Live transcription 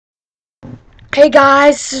Hey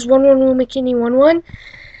guys, this is 11McKinney11,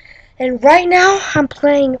 and right now I'm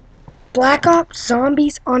playing Black Ops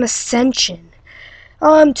Zombies on Ascension.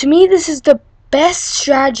 To me, this is the best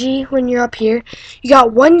strategy when you're up here. You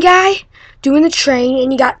got one guy doing the train,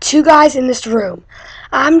 and you got two guys in this room.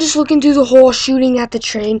 I'm just looking through the hole, shooting at the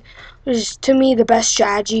train, which is to me the best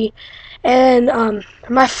strategy. And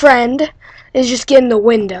my friend is just getting the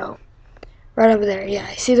window right over there. Yeah,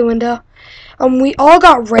 you see the window? We all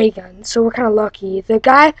got ray guns, so we're kind of lucky. The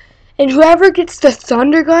guy, and whoever gets the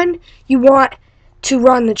thunder gun, you want to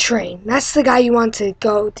run the train. That's the guy you want to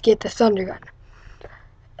go to get the thunder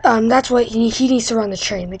gun. That's what he needs to run the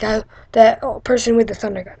train. The guy, that person with the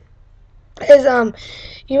thunder gun. Is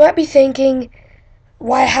you might be thinking,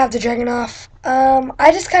 why have the Dragunov?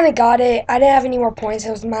 I just kind of got it. I didn't have any more points.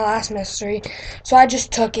 It was my last mystery, so I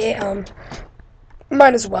just took it.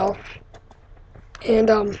 Might as well.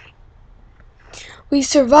 And we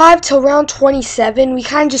survived till round 27. We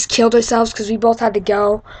kind of just killed ourselves because we both had to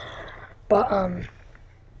go. But,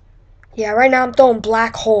 yeah, right now I'm throwing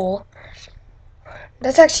Black Hole.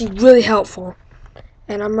 That's actually really helpful.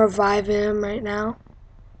 And I'm reviving him right now.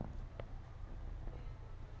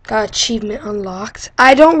 Got achievement unlocked.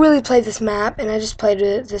 I don't really play this map, and I just played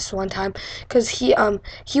it this one time because he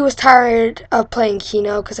was tired of playing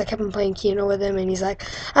Kino because I kept on playing Kino with him, and he's like,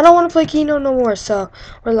 I don't want to play Kino no more. So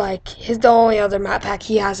we're like, the only other map pack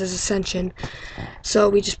he has is Ascension. So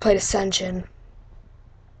we just played Ascension,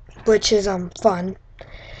 which is fun.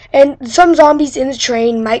 And some zombies in the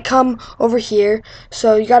train might come over here,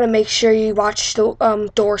 so you gotta make sure you watch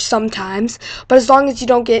the door sometimes. But as long as you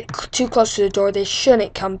don't get too close to the door, they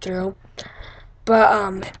shouldn't come through.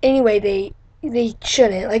 But anyway, they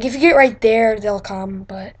shouldn't. Like if you get right there, they'll come.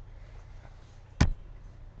 But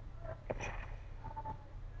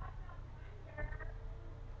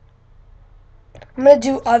I'm gonna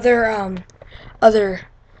do other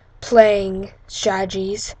playing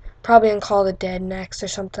strategies. Probably on Call of the Dead next or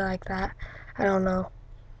something like that. I don't know.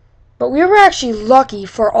 But we were actually lucky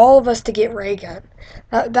for all of us to get ray gun.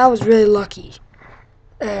 That was really lucky.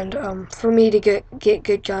 And for me to get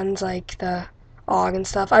good guns like the AUG and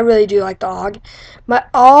stuff, I really do like the AUG. My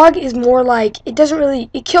AUG is more like, it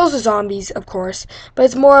kills the zombies, of course, but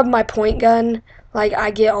it's more of my point gun. Like,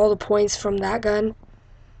 I get all the points from that gun.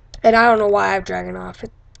 And I don't know why I have Dragunov.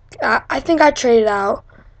 I think I traded out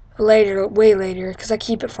later, way later, because I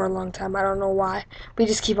keep it for a long time. I don't know why. We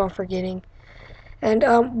just keep on forgetting. And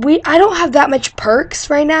I don't have that much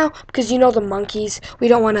perks right now because you know the monkeys. We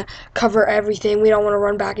don't want to cover everything. We don't want to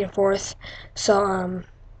run back and forth. So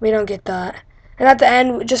we don't get that. And at the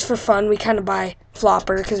end, just for fun, we kind of buy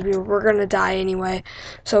Flopper because we're gonna die anyway.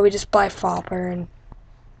 So we just buy Flopper and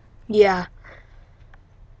yeah.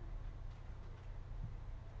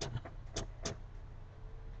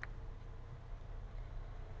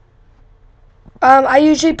 I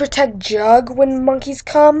usually protect Jug when monkeys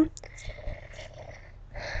come.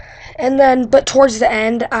 And then, but towards the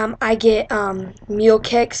end, I get Mule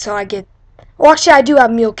Kick, so I get. Well, actually, I do have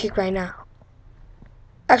Mule Kick right now.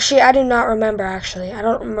 Actually, I do not remember. Actually, I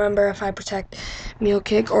don't remember if I protect Mule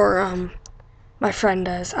Kick or my friend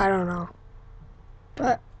does. I don't know.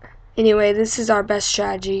 But anyway, this is our best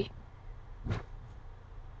strategy.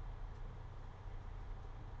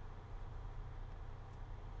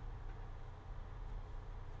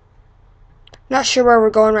 Not sure where we're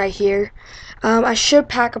going right here. I should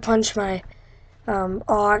pack a punch my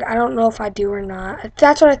AUG. I don't know if I do or not.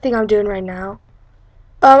 That's what I think I'm doing right now.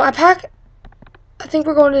 I think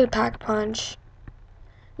we're going to the pack a punch.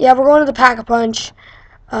 Yeah, we're going to the pack a punch.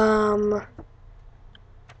 Um,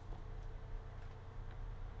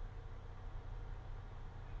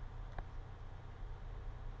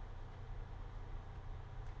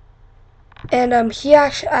 and I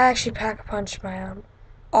actually pack a punch my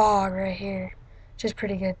AUG right here, which is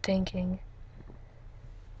pretty good thinking,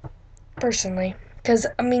 personally. Because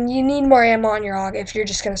I mean, you need more ammo on your AUG if you're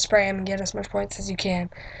just gonna spray him and get as much points as you can.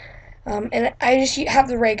 And I just have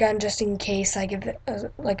the ray gun just in case, like if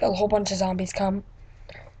like a whole bunch of zombies come,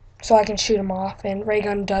 so I can shoot them off. And ray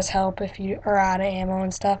gun does help if you are out of ammo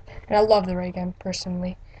and stuff. And I love the ray gun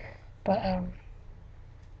personally, but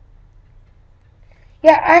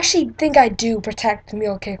yeah, I actually think I do protect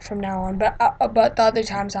Mule Kick from now on. But the other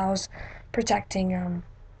times I was protecting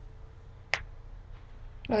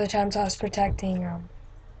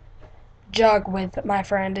Jug with my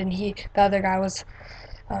friend, and the other guy was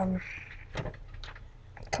um,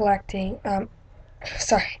 collecting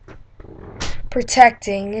sorry,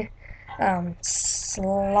 protecting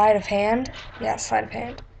sleight of hand. Yeah, sleight of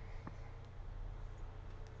hand.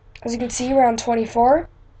 As you can see, round 24.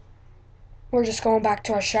 We're just going back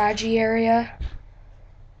to our strategy area.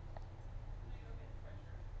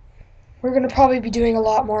 We're going to probably be doing a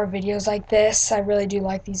lot more videos like this. I really do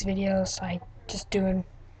like these videos. Like just doing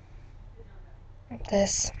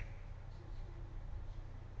this.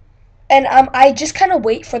 And I just kind of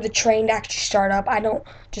wait for the train to actually start up. I don't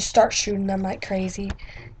just start shooting them like crazy,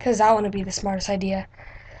 because that wouldn't be the smartest idea.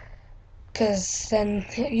 Because then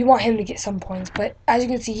you want him to get some points. But as you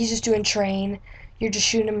can see, he's just doing train. You're just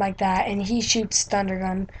shooting him like that, and he shoots thunder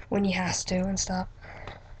gun when he has to and stuff.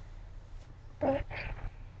 But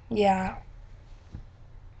yeah,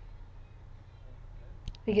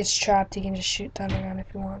 if he gets trapped, he can just shoot thunder gun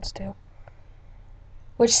if he wants to.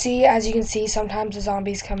 Which, see, as you can see, sometimes the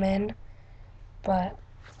zombies come in. But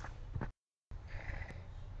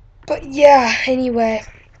yeah, anyway.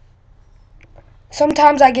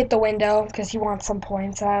 Sometimes I get the window because he wants some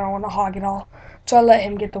points and I don't want to hog it all. So I let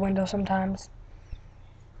him get the window sometimes.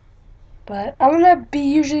 But I'm going to be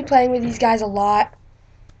usually playing with these guys a lot.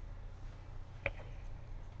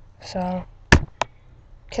 So,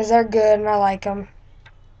 because they're good and I like them.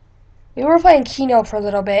 We were playing Kino for a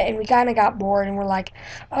little bit and we kind of got bored and we're like,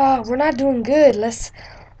 oh, we're not doing good. Let's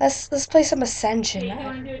play some Ascension.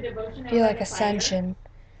 I feel like Ascension.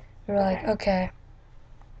 We were like, okay.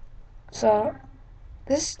 So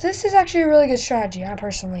this is actually a really good strategy, I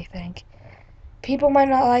personally think. People might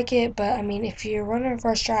not like it, but I mean, if you're running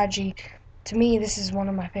for a strategy, to me, this is one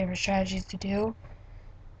of my favorite strategies to do.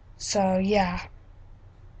 So yeah,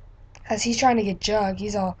 as he's trying to get Jug,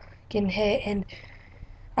 he's all getting hit, and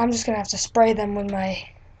I'm just gonna have to spray them with my.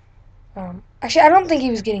 Actually, I don't think he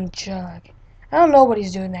was getting Jug. I don't know what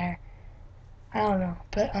he's doing there. I don't know,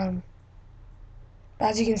 but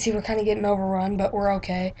as you can see, we're kind of getting overrun, but we're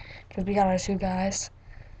okay because we got our two guys.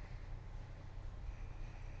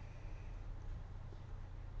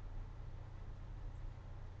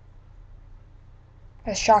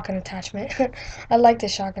 A shotgun attachment. I like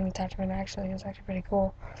this shotgun attachment actually. It's actually pretty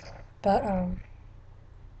cool. But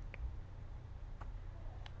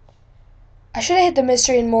I should have hit the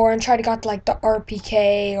mystery and more and tried to got like the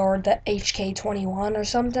RPK or the HK21 or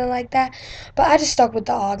something like that. But I just stuck with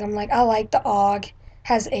the AUG. I'm like, I like the AUG.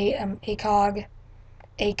 Has a ACOG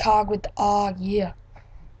with the AUG, yeah.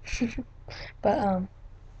 But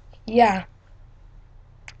yeah.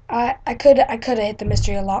 I could have hit the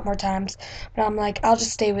mystery a lot more times, but I'm like, I'll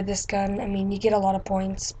just stay with this gun. I mean, you get a lot of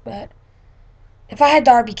points, but if I had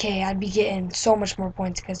the RPK, I'd be getting so much more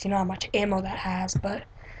points because you know how much ammo that has. But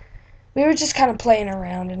we were just kind of playing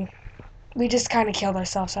around and we just kind of killed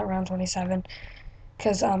ourselves at round 27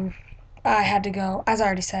 because I had to go. As I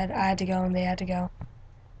already said, I had to go and they had to go.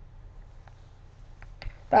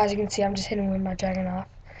 But as you can see, I'm just hitting with my Dragunov,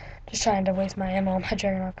 just trying to waste my ammo on my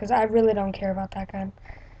Dragunov because I really don't care about that gun.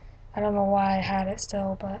 I don't know why I had it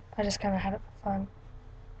still, but I just kind of had it for fun.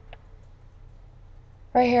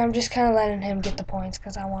 Right here, I'm just kind of letting him get the points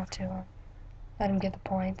because I want to let him get the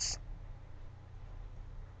points.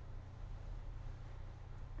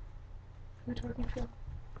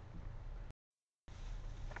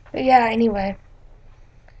 But yeah, anyway.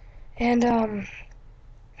 And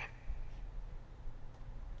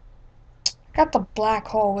got the black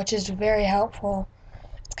hole, which is very helpful.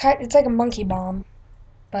 It's like a monkey bomb,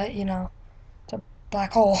 but you know, it's a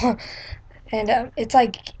black hole, and it's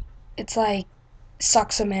like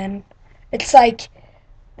sucks them in. It's like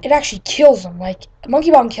it actually kills them. Like a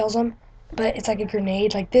monkey bomb kills them, but it's like a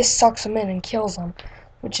grenade. Like this sucks them in and kills them,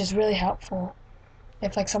 which is really helpful.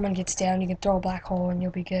 If like someone gets down, you can throw a black hole and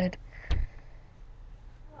you'll be good.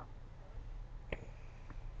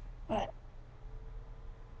 But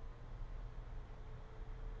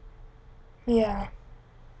yeah,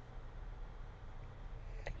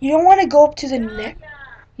 you don't want to go up to the next.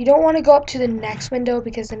 You don't want to go up to the next window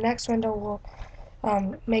because the next window will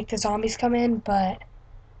make the zombies come in. But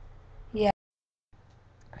yeah,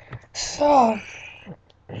 so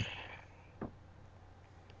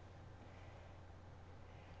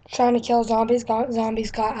trying to kill zombies.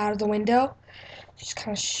 Zombies got out of the window. Just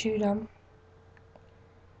kind of shoot them.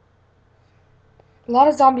 A lot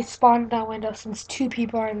of zombies spawn in that window since two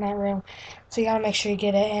people are in that room. So you gotta make sure you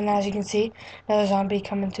get it. And as you can see, another zombie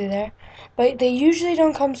coming through there. But they usually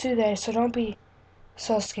don't come through there, so don't be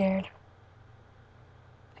so scared.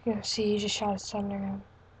 You can see he just shot his thunder gun.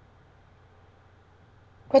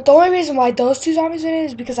 But the only reason why those two zombies went in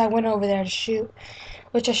is because I went over there to shoot,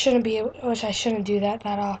 which I shouldn't do that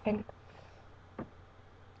often.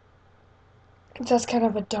 That's kind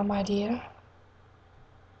of a dumb idea.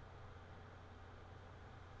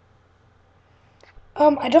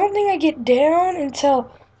 I don't think I get down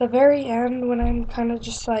until the very end when I'm kind of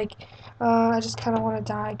just like, I just kind of want to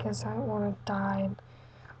die because I don't want to die.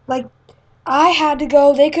 Like, I had to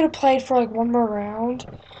go. They could have played for like one more round,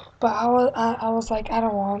 but I was like, I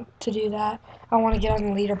don't want to do that. I want to get on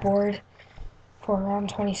the leaderboard for round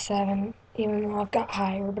 27, even though I've got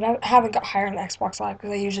higher. But I haven't got higher on the Xbox Live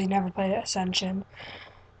because I usually never play Ascension.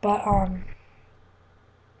 But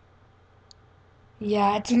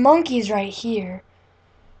yeah, it's monkeys right here.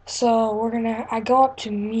 So I go up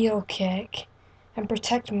to Meal Kick and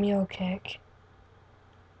protect Meal Kick.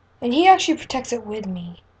 And he actually protects it with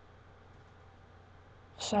me.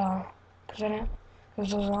 So,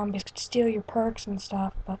 because those zombies could steal your perks and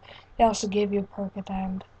stuff, but they also give you a perk at the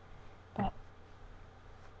end. But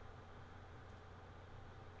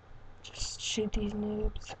just shoot these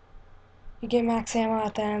noobs. You get max ammo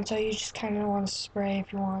at the end, so you just kind of want to spray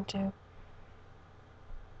if you want to.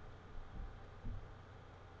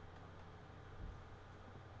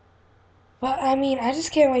 But, I mean, I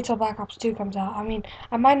just can't wait till Black Ops 2 comes out. I mean,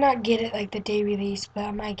 I might not get it, like, the day release, but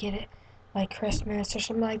I might get it, like, Christmas or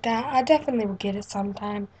something like that. I definitely will get it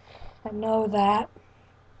sometime. I know that.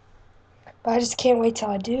 But I just can't wait till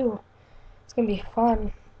I do. It's gonna be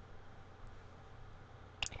fun.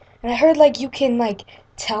 And I heard, like, you can, like,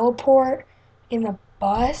 teleport in the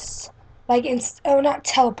bus. Like, not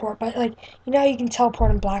teleport, but, like, you know how you can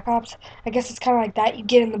teleport in Black Ops? I guess it's kind of like that. You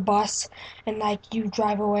get in the bus and, like, you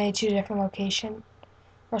drive away to a different location.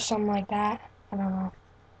 Or something like that. I don't know.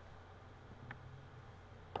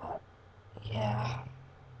 But, yeah.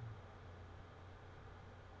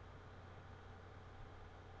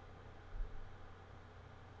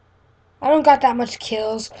 I don't got that much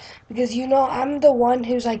kills because, you know, I'm the one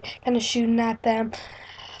who's, like, kind of shooting at them.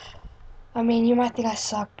 I mean, you might think I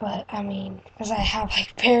suck, but, I mean, because I have,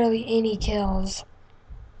 like, barely any kills.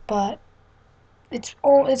 But it's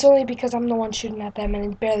only because I'm the one shooting at them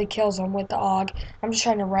and it barely kills them with the AUG. I'm just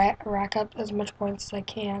trying to rack up as much points as I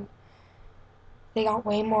can. They got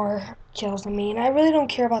way more kills than me, and I really don't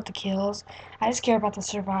care about the kills. I just care about the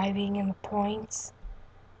surviving and the points.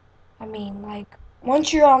 I mean, like,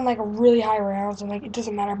 once you're on, like, a really high rounds, and, like, it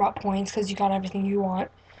doesn't matter about points because you got everything you want,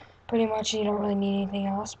 pretty much, and you don't really need anything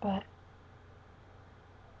else, but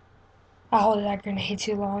I holded that grenade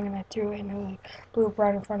too long, and I threw it, and it, like, blew up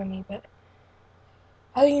right in front of me, but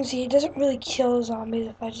as you can see, it doesn't really kill zombies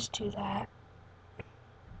if I just do that.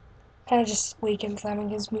 Kind of just weakens them and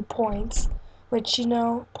gives me points, which, you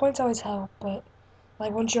know, points always help, but,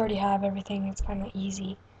 like, once you already have everything, it's kind of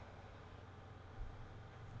easy.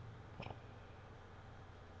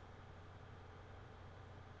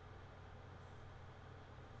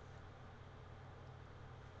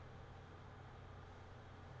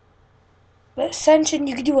 But Ascension,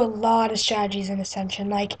 you could do a lot of strategies in Ascension.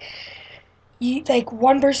 Like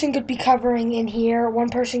one person could be covering in here, one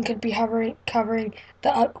person could be covering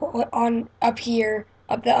the up here,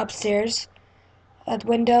 up the upstairs, at the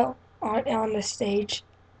window, on the stage,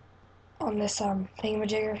 on this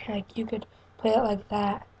thingamajigger. Like you could play it like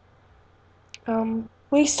that.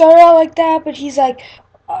 We started out like that, but he's like,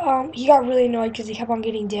 he got really annoyed because he kept on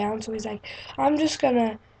getting down. So he's like, I'm just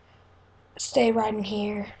gonna stay right in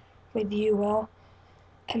here with you, Will.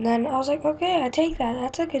 And then I was like, okay, I take that.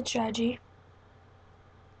 That's a good strategy.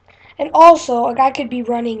 And also, a guy could be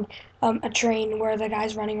running a train where the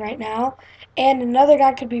guy's running right now, and another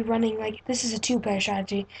guy could be running, like, this is a two-player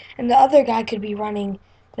strategy, and the other guy could be running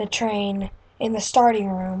the train in the starting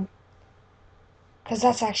room. Because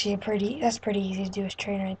that's actually that's pretty easy to do a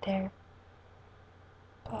train right there.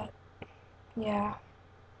 But, yeah.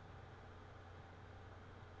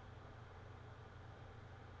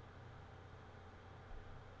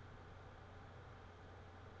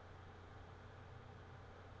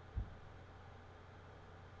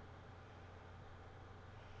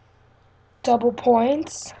 Double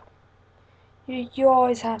points. You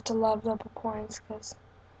always have to love double points, because it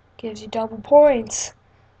gives you double points.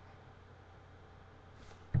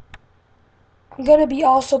 I'm gonna be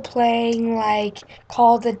also playing like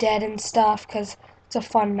Call of the Dead and stuff because it's a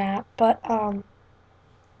fun map. But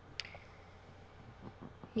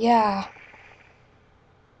yeah.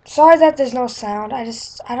 Sorry that there's no sound. I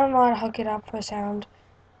don't know how to hook it up for sound.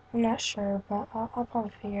 I'm not sure, but I'll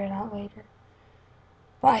probably figure it out later.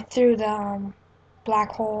 But I threw the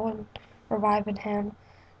black hole and reviving him.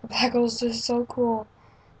 The black hole's just so cool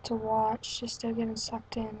to watch. Just still getting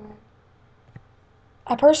sucked in.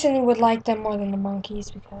 I personally would like them more than the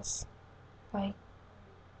monkeys because, like,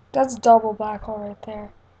 that's double black hole right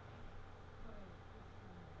there.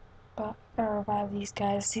 But I gotta revive these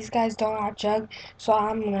guys. These guys don't out-jug, so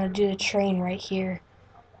I'm gonna do the train right here.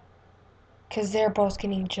 Because they're both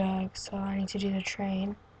getting jugged, so I need to do the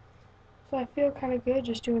train. So I feel kind of good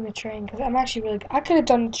just doing the train because I'm actually really good. I could have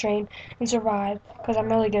done the train and survived because I'm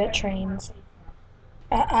really good at trains.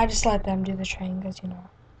 I just let them do the train because, you know,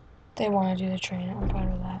 they want to do the train. I'm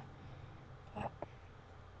fine with that. But,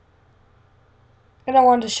 and I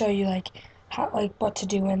wanted to show you, like, how, like, what to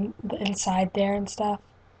do inside there and stuff.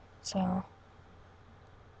 So.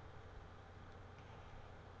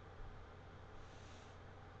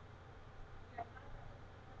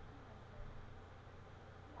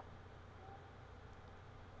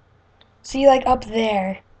 See, like, up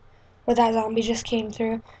there, where that zombie just came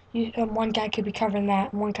through, one guy could be covering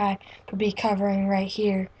that, and one guy could be covering right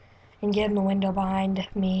here and get in the window behind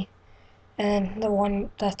me. And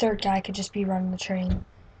the third guy could just be running the train.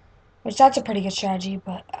 Which, that's a pretty good strategy,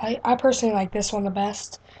 but I personally like this one the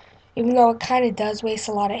best. Even though it kind of does waste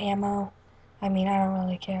a lot of ammo. I mean, I don't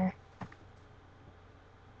really care.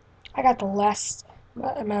 I got the less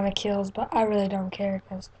amount of kills, but I really don't care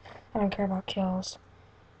because I don't care about kills.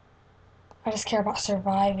 I just care about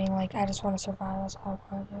surviving. Like, I just want to survive. That's all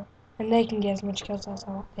I want to do. And they can get as much kills as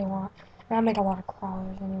they want. And I make a lot of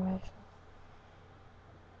crawlers anyway. So.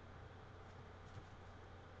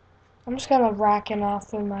 I'm just kind of racking off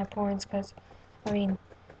through my points because, I mean,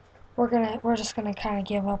 we're just gonna kind of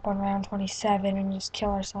give up on round 27 and just kill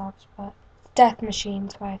ourselves. But death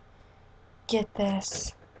machines, if I get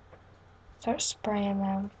this, start spraying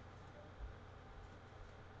them.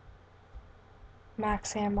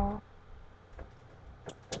 Max ammo.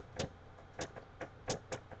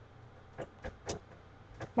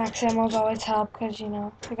 Max ammo's always help because, you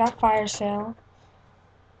know, we got fire sale.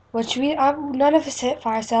 Which none of us hit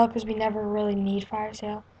fire sale because we never really need fire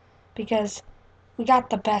sale. Because we got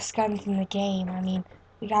the best guns in the game. I mean,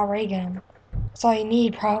 we got ray gun. That's all you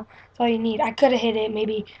need, bro. That's all you need. I could have hit it,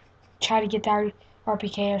 maybe try to get that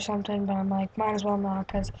RPK or something, but I'm like, might as well not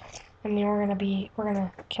because, I mean, we're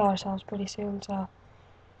gonna kill ourselves pretty soon, so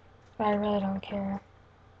I really don't care.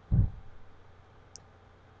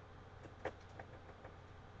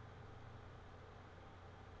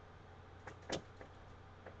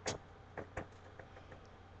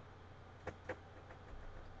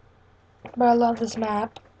 But I love this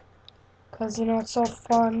map because, you know, it's so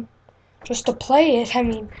fun just to play it. I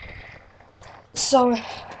mean, so,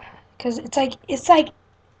 because it's like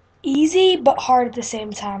easy but hard at the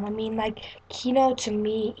same time. I mean, like, Kino to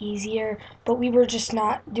me easier, but we were just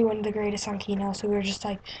not doing the greatest on Kino, so we were just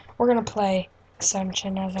like, we're gonna play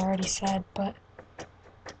Ascension, as I already said, but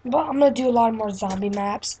I'm gonna do a lot more zombie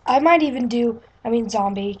maps. I might even do,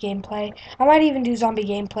 zombie gameplay. I might even do zombie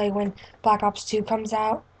gameplay when Black Ops 2 comes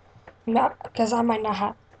out, not because I might not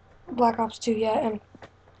have Black Ops 2 yet, and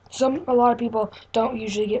a lot of people don't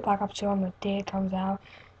usually get Black Ops 2 on the day it comes out,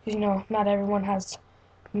 because, you know, not everyone has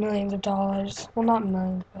millions of dollars. Well, not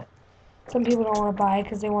millions, but some people don't want to buy it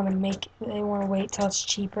because they want to wait till it's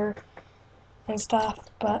cheaper and stuff.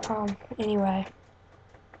 But, anyway.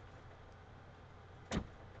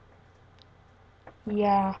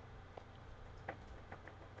 Yeah.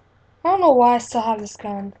 I don't know why I still have this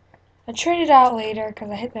gun. I traded it out later because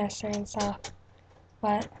I hit mystery and stuff.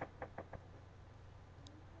 But,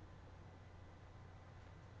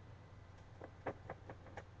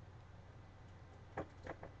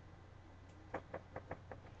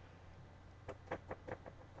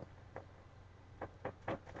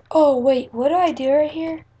 oh, wait, what do I do right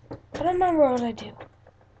here? I don't remember what I do.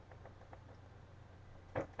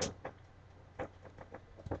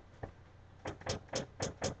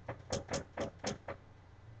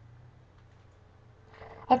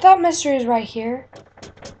 I thought mystery was right here.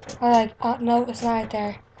 I like, no, it's not right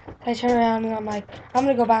there. I turn around and I'm like, I'm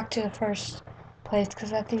gonna go back to the first place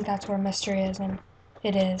because I think that's where mystery is, and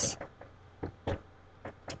it is.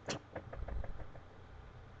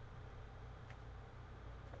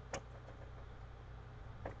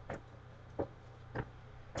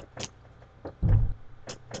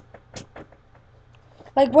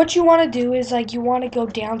 Like, what you want to do is, like, you want to go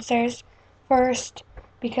downstairs first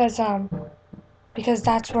because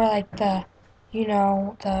that's where, like, the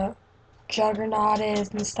juggernaut is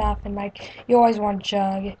and stuff, and, like, you always want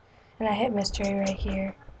jug. And I hit mystery right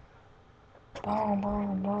here. Boom,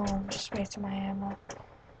 boom, boom. Just wasting my ammo.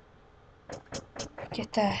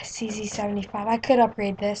 Get the CZ75. I could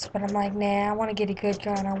upgrade this, but I'm like, nah, I want to get a good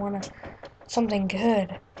gun. I want something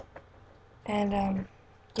good. And,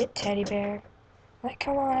 get teddy bear. Like,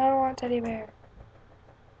 come on, I don't want teddy bear.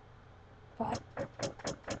 But,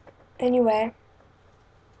 anyway.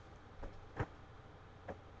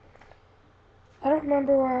 I don't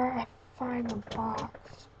remember where I find the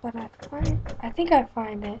box, but I think I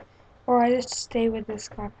find it. Or I just stay with this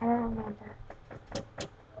gun. I don't remember.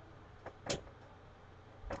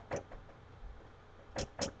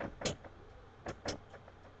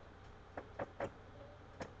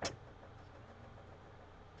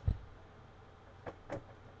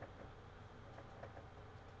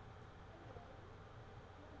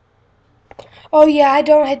 Oh yeah, I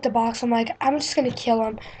don't hit the box. I'm like, I'm just gonna kill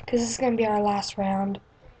him because this is gonna be our last round.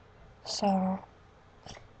 So,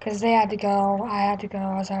 because they had to go, I had to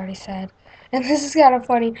go, as I already said. And this is kind of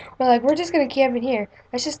funny. We're like, we're just gonna camp in here.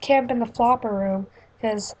 Let's just camp in the flopper room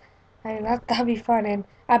because, I mean, that'd be fun. And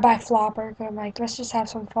I buy flopper because I'm like, let's just have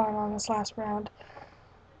some fun on this last round.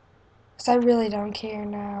 Because I really don't care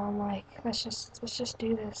now. I'm like, let's just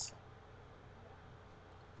do this.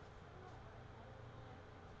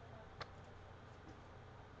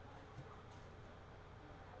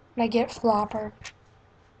 And I get flopper.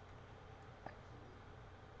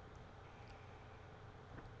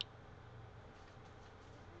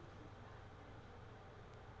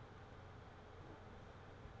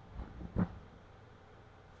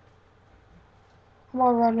 I'm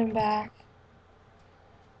all running back.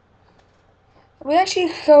 We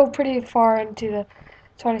actually go pretty far into the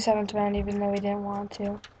 27th round, even though we didn't want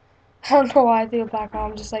to. I don't know why I threw it back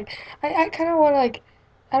on. I'm just like, I kind of want to, like,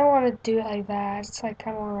 I don't want to do it like that. It's like,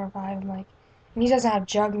 kind of want to revive him, like, and he doesn't have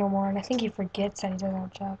Jug no more, and I think he forgets that he doesn't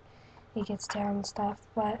have Jug. He gets down and stuff,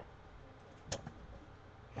 but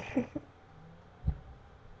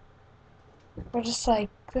we're just like,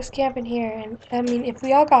 let's camp in here, and, I mean, if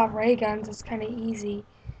we all got ray guns, it's kind of easy,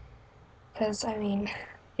 because, I mean,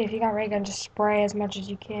 if you got ray guns, just spray as much as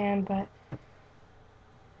you can, but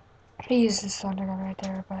he uses his thunder gun right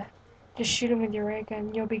there, but just shoot him with your ray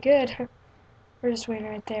gun, you'll be good. We're just waiting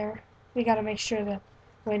right there. We gotta make sure the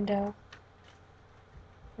window,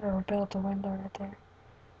 or build the window right there.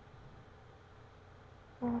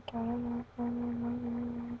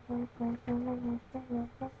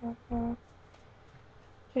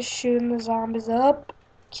 Just shooting the zombies up,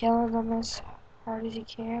 killing them as hard as you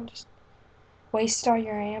can. Just waste all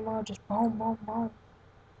your ammo. Just boom, boom, boom.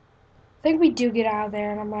 I think we do get out of there,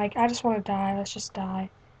 and I'm like, I just want to die. Let's just die.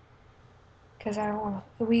 Because I don't want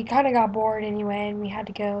to. We kind of got bored anyway, and we had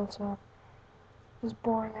to go, so it was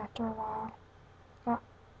boring after a while. Uh,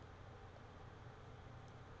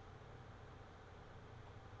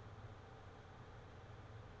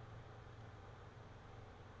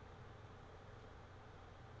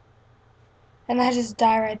 and I just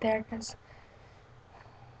die right there, because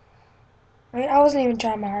I mean, I wasn't even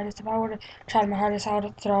trying my hardest. If I would have tried my hardest, I would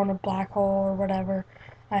have thrown a black hole or whatever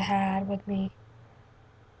I had with me.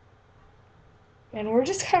 And we're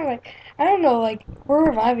just kind of like, I don't know, like, we're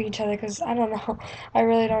reviving each other because I don't know. I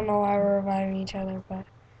really don't know why we're reviving each other, but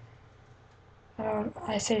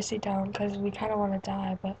I seriously don't because we kind of want to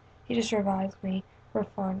die, but he just revives me for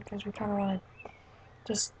fun because we kind of want to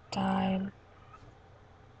just die. And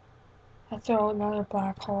I throw another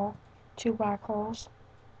black hole, two black holes.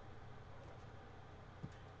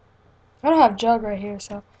 I don't have Jug right here,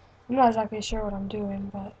 so I'm not exactly sure what I'm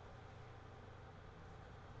doing, but.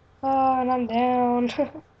 Oh, and I'm down.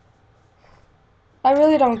 I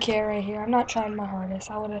really don't care right here. I'm not trying my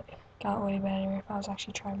hardest. I would have got way better if I was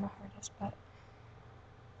actually trying my hardest, but.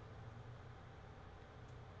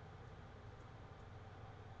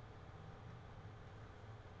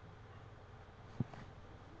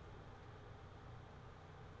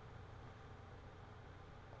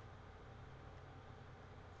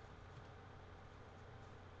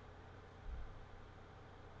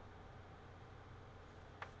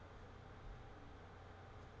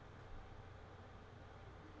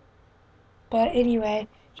 But anyway,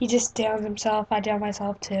 he just downs himself. I down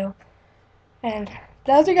myself too. And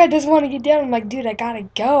the other guy doesn't want to get down. I'm like, dude, I gotta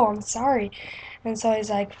go. I'm sorry. And so he's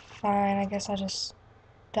like, fine, I guess I'll just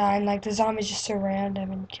die. And like the zombies just surround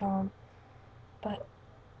him and kill him. But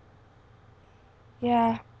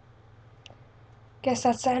yeah, guess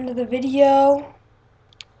that's the end of the video.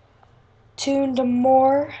 Tune to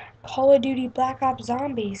more Call of Duty Black Ops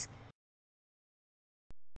Zombies.